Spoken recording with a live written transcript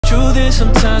truth is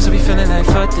sometimes I be feeling like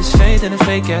fuck this faith and the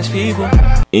fake ass people.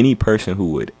 Any person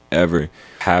who would ever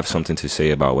have something to say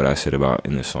about what I said about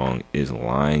in the song is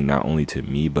lying not only to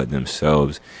me but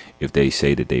themselves if they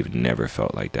say that they've never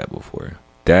felt like that before.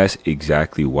 That's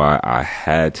exactly why I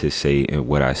had to say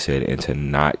what I said and to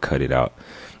not cut it out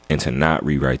and to not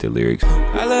rewrite the lyrics.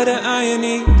 I love the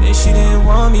irony that she didn't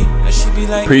want me. I should be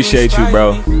like, appreciate you,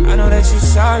 bro. I know that you're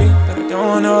sorry, but I don't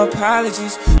want no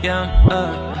apologies.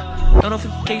 Yeah,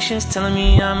 notifications telling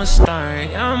me I'm a star.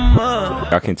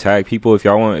 Y'all can tag people if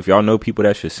y'all want. If y'all know people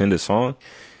that should send a song,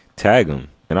 tag them.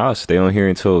 And I'll stay on here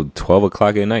until 12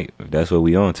 o'clock at night if that's what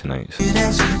we on tonight. So.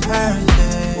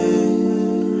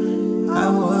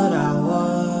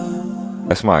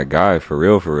 That's my guy, for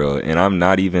real. And I'm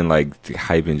not even like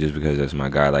hyping just because that's my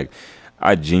guy. Like,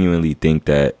 I genuinely think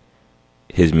that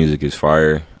his music is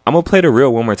fire. I'm gonna play the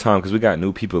real one more time because we got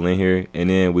new people in here, and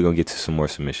then we're gonna get to some more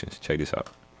submissions. Check this out.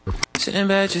 Sitting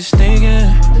back just thinking,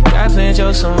 God playing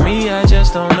jokes on me, I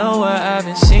just don't know what I've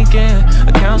been sinking.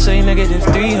 Account say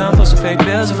 -3, I'm supposed to pay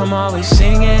bills if I'm always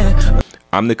singing.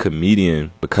 I'm the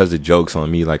comedian because the joke's on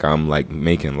me, like I'm like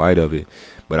making light of it,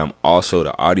 but I'm also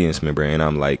the audience member, and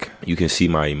I'm like, you can see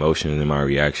my emotions and my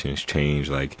reactions change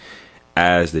like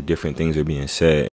as the different things are being said.